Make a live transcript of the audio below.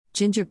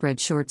Gingerbread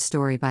short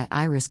story by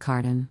Iris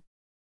Carden.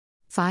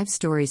 5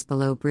 stories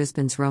below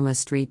Brisbane's Roma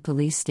Street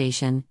Police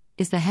Station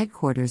is the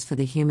headquarters for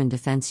the Human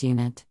Defence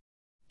Unit.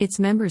 Its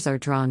members are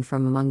drawn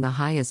from among the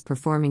highest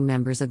performing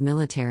members of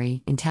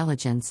military,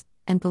 intelligence,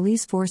 and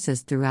police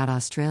forces throughout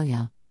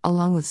Australia,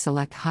 along with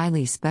select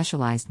highly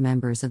specialised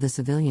members of the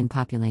civilian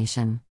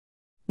population.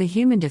 The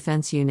Human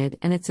Defence Unit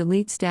and its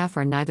elite staff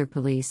are neither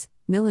police,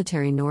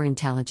 military nor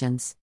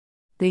intelligence.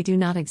 They do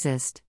not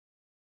exist.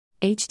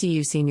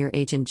 HDU Senior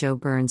Agent Joe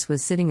Burns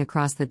was sitting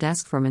across the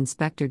desk from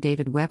Inspector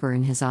David Webber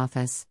in his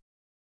office.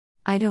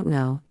 "I don't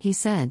know," he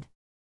said.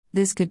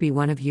 "This could be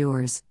one of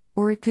yours,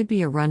 or it could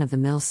be a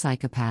run-of-the-mill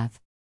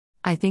psychopath.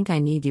 I think I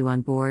need you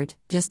on board,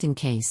 just in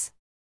case."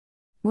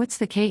 "What's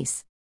the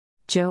case?"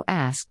 Joe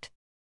asked.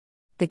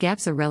 "The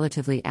Gap's a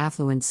relatively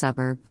affluent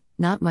suburb,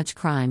 not much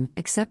crime,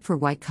 except for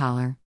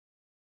white-collar."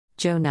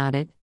 Joe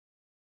nodded.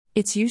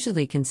 "It's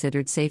usually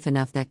considered safe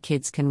enough that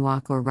kids can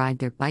walk or ride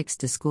their bikes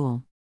to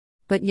school.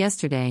 But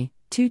yesterday,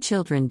 2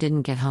 children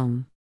didn't get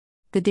home.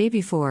 The day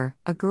before,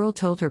 a girl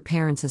told her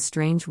parents a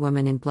strange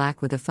woman in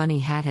black with a funny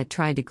hat had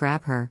tried to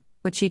grab her,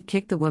 but she'd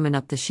kicked the woman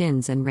up the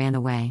shins and ran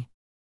away."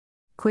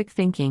 Quick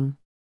thinking.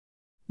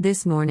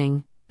 "This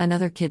morning,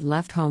 another kid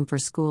left home for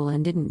school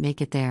and didn't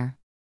make it there.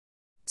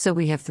 So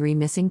we have 3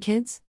 missing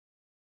kids?"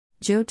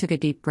 Joe took a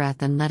deep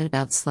breath and let it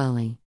out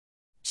slowly.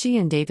 She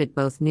and David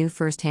both knew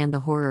firsthand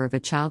the horror of a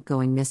child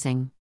going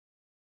missing.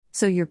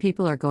 "So your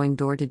people are going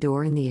door to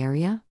door in the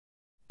area?"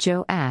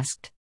 Joe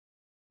asked.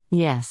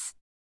 "Yes.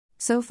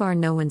 So far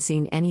no one's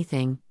seen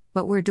anything,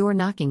 but we're door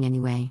knocking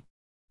anyway.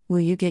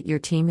 Will you get your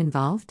team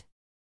involved?"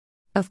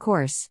 "Of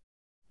course.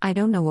 I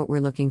don't know what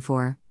we're looking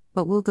for,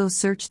 but we'll go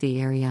search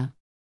the area.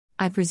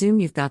 I presume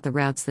you've got the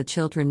routes the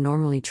children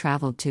normally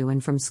traveled to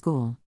and from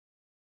school."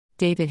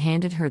 David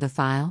handed her the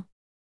file.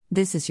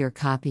 "This is your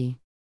copy.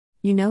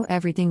 You know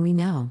everything we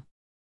know."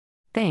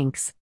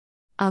 "Thanks.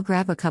 I'll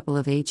grab a couple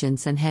of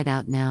agents and head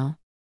out now."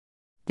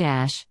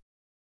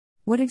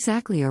 "What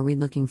exactly are we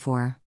looking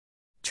for?"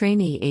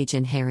 Trainee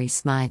Agent Harry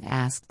Smythe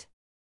asked.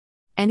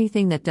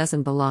 "Anything that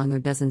doesn't belong or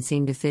doesn't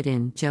seem to fit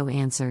in," Joe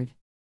answered.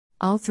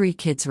 "All 3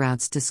 kids'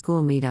 routes to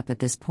school meet up at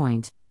this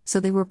point, so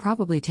they were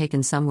probably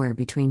taken somewhere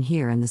between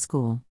here and the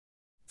school.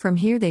 From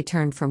here they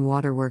turned from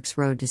Waterworks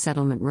Road to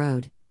Settlement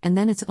Road, and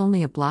then it's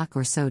only a block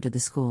or so to the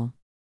school.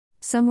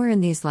 Somewhere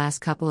in these last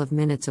couple of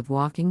minutes of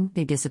walking,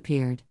 they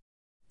disappeared.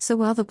 So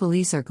while the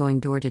police are going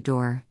door to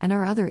door and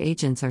our other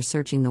agents are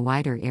searching the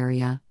wider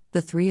area,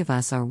 the 3 of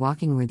us are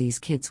walking where these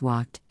kids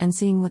walked and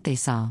seeing what they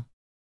saw."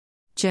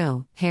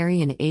 Joe,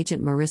 Harry and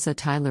Agent Marissa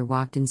Tyler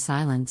walked in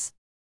silence.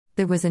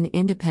 There was an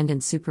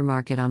independent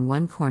supermarket on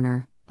one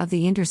corner of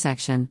the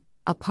intersection,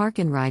 a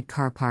park-and-ride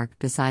car park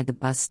beside the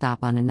bus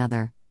stop on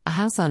another, a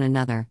house on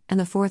another, and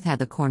the fourth had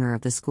the corner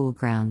of the school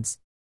grounds.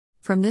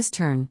 From this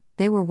turn,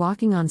 they were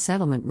walking on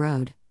Settlement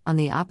Road, on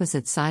the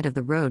opposite side of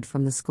the road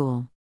from the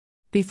school.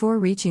 Before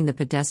reaching the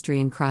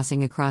pedestrian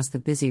crossing across the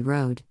busy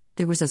road,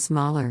 there was a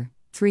smaller,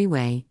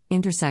 3-way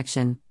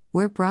intersection,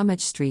 where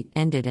Bromwich Street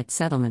ended at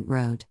Settlement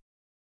Road.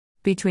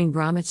 Between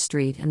Bromwich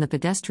Street and the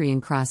pedestrian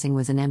crossing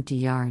was an empty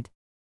yard.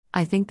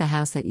 "I think the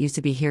house that used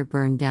to be here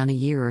burned down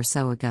a year or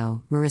so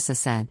ago," Marissa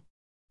said.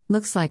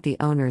 "Looks like the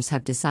owners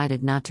have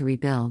decided not to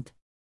rebuild."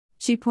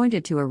 She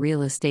pointed to a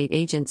real estate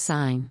agent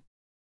sign.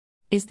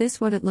 "Is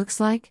this what it looks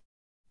like?"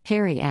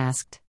 Harry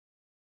asked.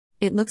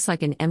 "It looks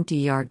like an empty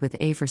yard with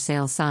a for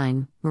sale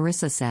sign,"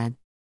 Marissa said.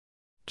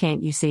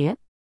 "Can't you see it?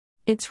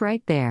 It's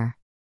right there."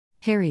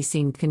 Harry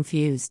seemed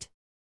confused.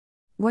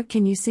 "What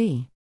can you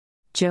see?"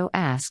 Joe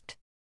asked.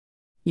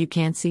 "You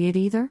can't see it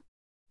either?"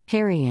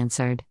 Harry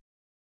answered.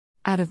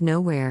 Out of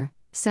nowhere,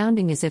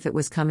 sounding as if it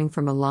was coming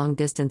from a long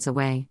distance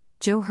away,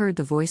 Joe heard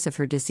the voice of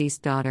her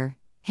deceased daughter.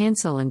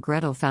 "Hansel and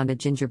Gretel found a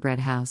gingerbread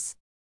house."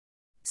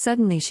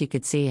 Suddenly she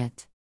could see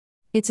it.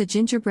 "It's a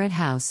gingerbread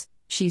house,"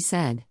 she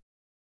said.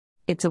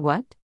 "It's a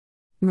what?"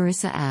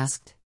 Marissa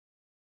asked.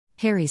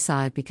 Harry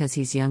sighed because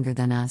he's younger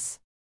than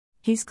us.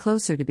 He's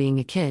closer to being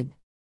a kid.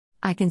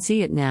 "I can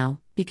see it now,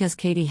 because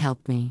Katie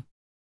helped me."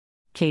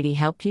 "Katie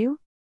helped you?"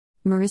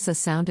 Marissa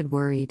sounded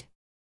worried.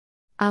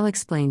 "I'll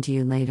explain to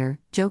you later,"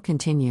 Joe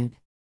continued.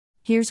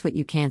 "Here's what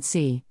you can't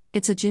see,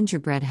 it's a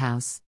gingerbread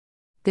house.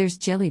 There's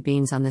jelly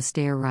beans on the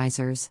stair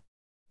risers.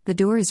 The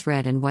door is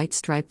red and white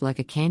striped like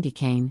a candy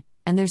cane,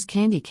 and there's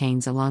candy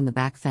canes along the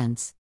back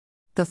fence.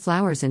 The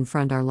flowers in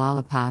front are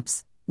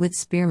lollipops, with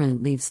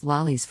spearmint leaves,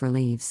 lollies for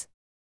leaves.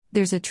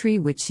 There's a tree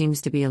which seems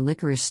to be a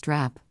licorice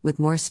strap, with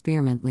more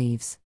spearmint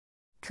leaves.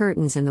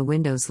 Curtains in the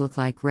windows look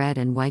like red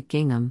and white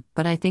gingham,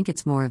 but I think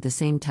it's more of the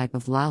same type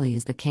of lolly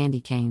as the candy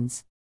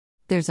canes.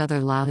 There's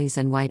other lollies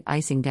and white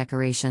icing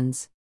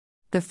decorations.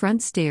 The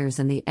front stairs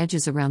and the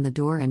edges around the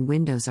door and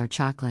windows are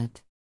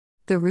chocolate.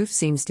 The roof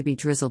seems to be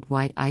drizzled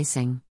white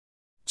icing."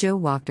 Joe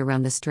walked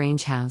around the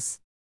strange house.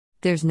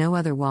 "There's no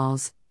other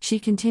walls," she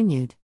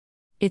continued.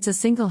 "It's a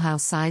single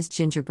house-sized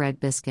gingerbread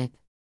biscuit.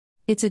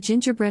 It's a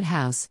gingerbread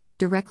house,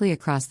 directly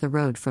across the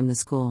road from the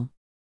school."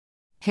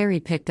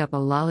 Harry picked up a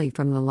lolly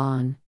from the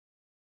lawn.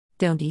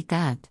 "Don't eat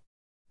that.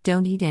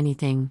 Don't eat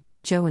anything,"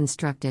 Joe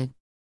instructed.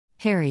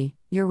 Harry,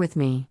 you're with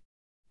me.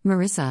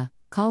 Marissa,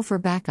 call for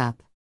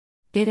backup.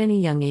 Get any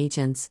young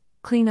agents,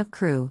 cleanup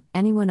crew,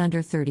 anyone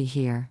under 30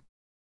 here.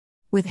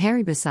 With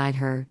Harry beside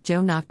her,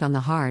 Jo knocked on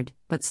the hard,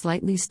 but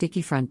slightly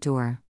sticky front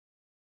door.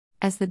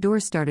 As the door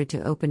started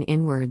to open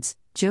inwards,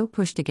 Jo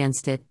pushed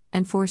against it,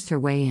 and forced her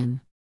way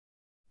in.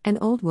 An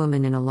old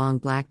woman in a long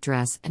black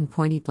dress and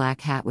pointy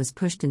black hat was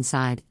pushed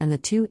inside, and the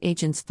two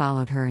agents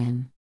followed her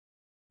in.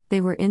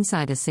 They were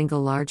inside a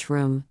single large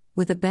room,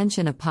 with a bench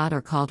and a pot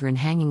or cauldron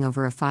hanging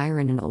over a fire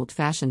in an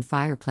old-fashioned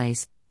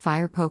fireplace,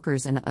 fire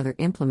pokers and other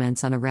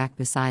implements on a rack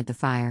beside the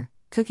fire,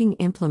 cooking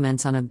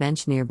implements on a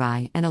bench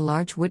nearby, and a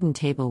large wooden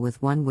table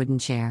with one wooden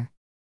chair.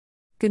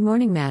 "Good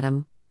morning,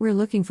 madam. We're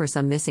looking for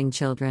some missing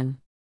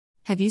children.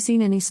 Have you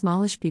seen any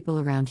smallish people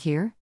around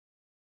here?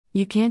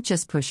 You can't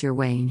just push your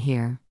way in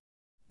here,"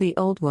 the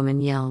old woman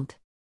yelled.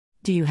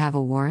 "Do you have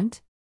a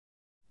warrant?"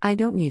 "I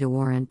don't need a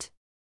warrant.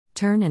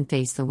 Turn and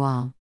face the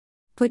wall.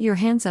 Put your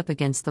hands up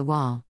against the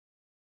wall."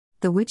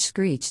 The witch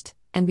screeched,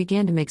 and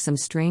began to make some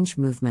strange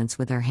movements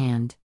with her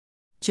hand.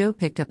 Jo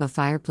picked up a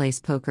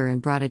fireplace poker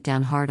and brought it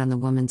down hard on the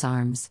woman's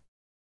arms.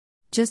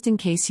 "Just in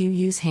case you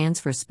use hands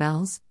for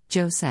spells,"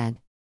 Jo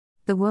said.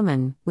 The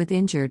woman, with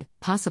injured,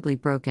 possibly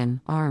broken,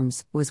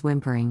 arms, was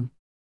whimpering.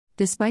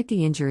 Despite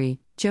the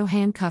injury, Jo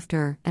handcuffed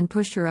her and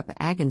pushed her up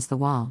against the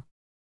wall.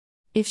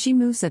 "If she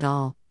moves at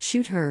all,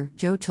 shoot her,"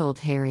 Jo told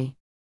Harry.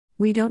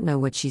 "We don't know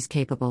what she's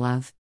capable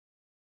of."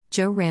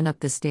 Jo ran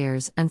up the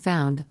stairs and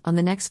found, on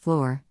the next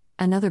floor,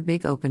 another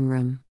big open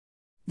room.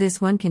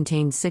 This one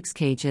contained 6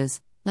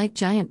 cages, like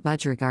giant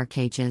budgerigar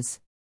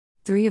cages.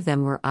 3 of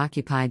them were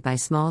occupied by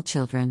small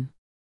children.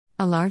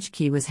 A large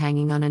key was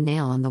hanging on a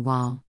nail on the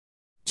wall.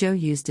 Jo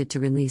used it to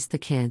release the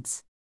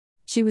kids.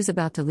 She was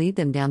about to lead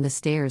them down the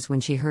stairs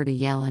when she heard a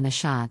yell and a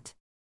shot.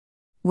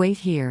 "Wait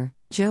here,"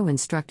 Jo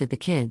instructed the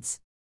kids.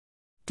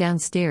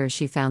 Downstairs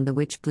she found the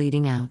witch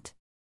bleeding out.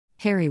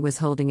 Harry was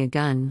holding a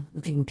gun,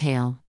 looking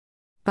pale.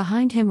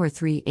 Behind him were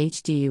 3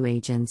 HDU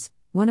agents,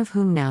 one of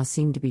whom now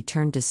seemed to be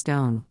turned to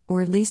stone,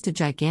 or at least a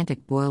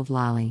gigantic boiled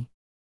lolly.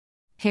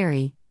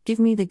 "Harry, give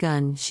me the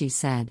gun," she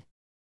said.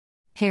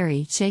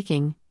 Harry,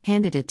 shaking,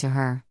 handed it to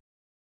her.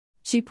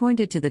 She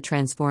pointed to the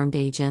transformed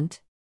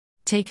agent.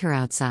 "Take her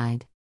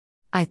outside.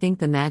 I think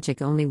the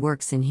magic only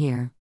works in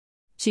here."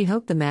 She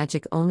hoped the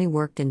magic only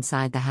worked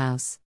inside the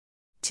house.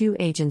 2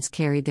 agents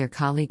carried their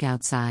colleague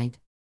outside.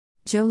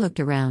 Jo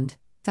looked around,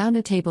 found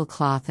a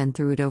tablecloth and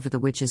threw it over the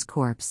witch's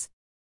corpse.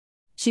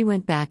 She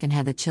went back and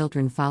had the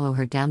children follow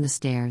her down the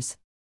stairs.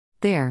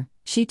 There,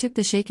 she took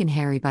the shaken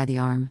Harry by the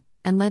arm,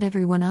 and led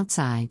everyone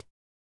outside.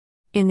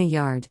 In the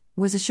yard,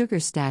 was a sugar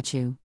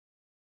statue.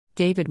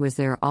 David was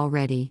there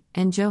already,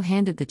 and Jo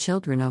handed the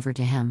children over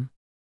to him.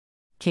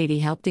 "Katie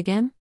helped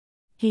again?"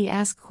 he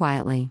asked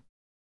quietly.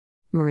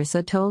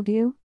 "Marissa told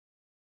you?"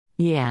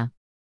 "Yeah.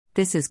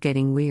 This is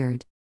getting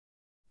weird.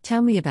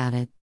 Tell me about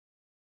it."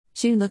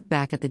 She looked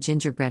back at the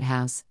gingerbread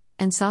house,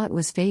 and saw it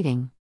was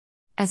fading.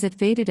 As it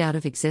faded out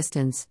of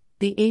existence,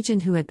 the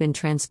agent who had been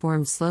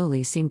transformed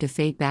slowly seemed to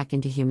fade back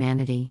into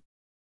humanity.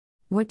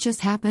 "What just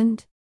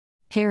happened?"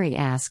 Harry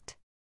asked.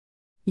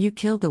 "You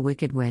killed the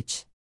wicked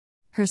witch.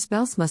 Her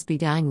spells must be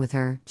dying with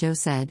her," Jo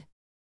said.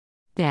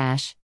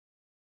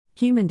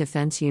 Human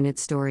Defense Unit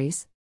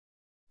stories.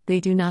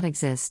 They do not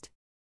exist.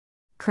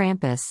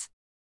 Krampus.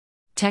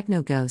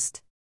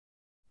 Techno-ghost.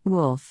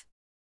 Wolf.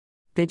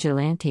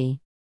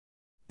 Vigilante.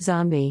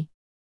 Zombie.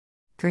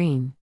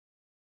 Green.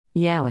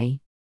 Yowie.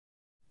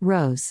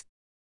 Rose.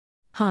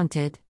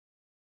 Haunted.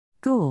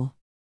 Ghoul.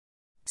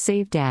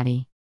 Save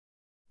Daddy.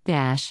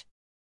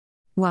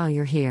 While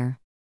you're here,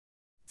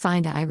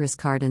 find Iris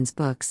Carden's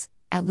books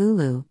at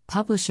Lulu,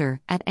 publisher,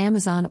 at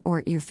Amazon,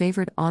 or your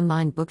favorite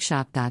online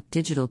bookshop.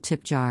 Digital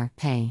tip jar,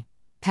 pay.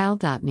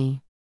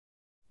 pal.me.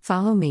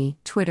 Follow me,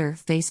 Twitter,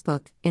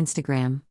 Facebook, Instagram.